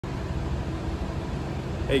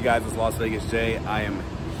Hey guys, it's Las Vegas Jay. I am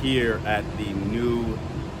here at the new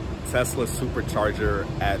Tesla Supercharger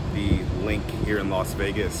at the Linq here in Las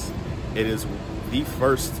Vegas. It is the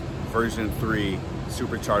first version 3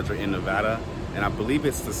 Supercharger in Nevada, and I believe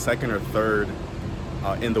it's the second or third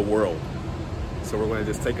in the world. So we're going to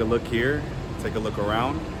just take a look here, take a look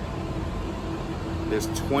around. There's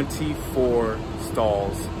 24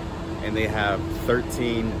 stalls, and they have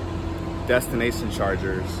 13 destination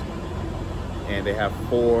chargers, and they have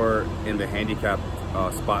 4 in the handicapped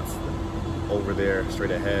spots over there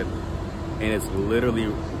straight ahead, and it's literally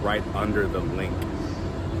right under the Linq,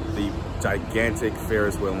 the gigantic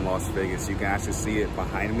Ferris wheel in Las Vegas. You can actually see it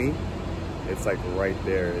behind me. It's like right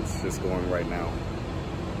there. It's just going right now.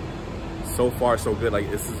 So far so good. Like,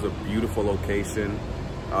 this is a beautiful location.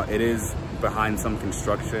 It is behind some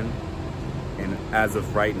construction, and as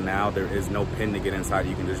of right now there is no pin to get inside.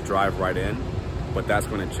 You can just drive right in, but that's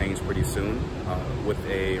going to change pretty soon with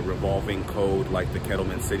a revolving code like the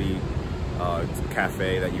Kettleman City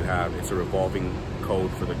cafe that you have. It's a revolving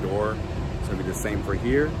code for the door. It's going to be the same for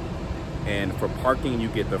here. And for parking, you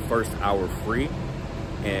get the first hour free,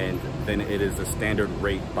 and then it is a standard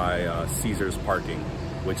rate by Caesars Parking,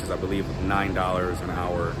 which is, I believe, $9 an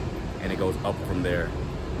hour, and it goes up from there.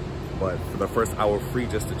 But for the first hour free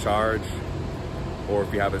just to charge, or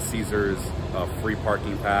if you have a Caesars free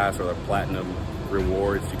parking pass or the Platinum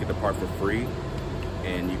Rewards, you get the part for free,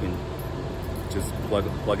 and you can just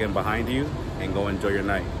plug in behind you and go enjoy your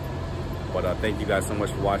night. But thank you guys so much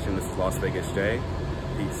for watching. This is Las Vegas Jay.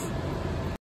 Peace.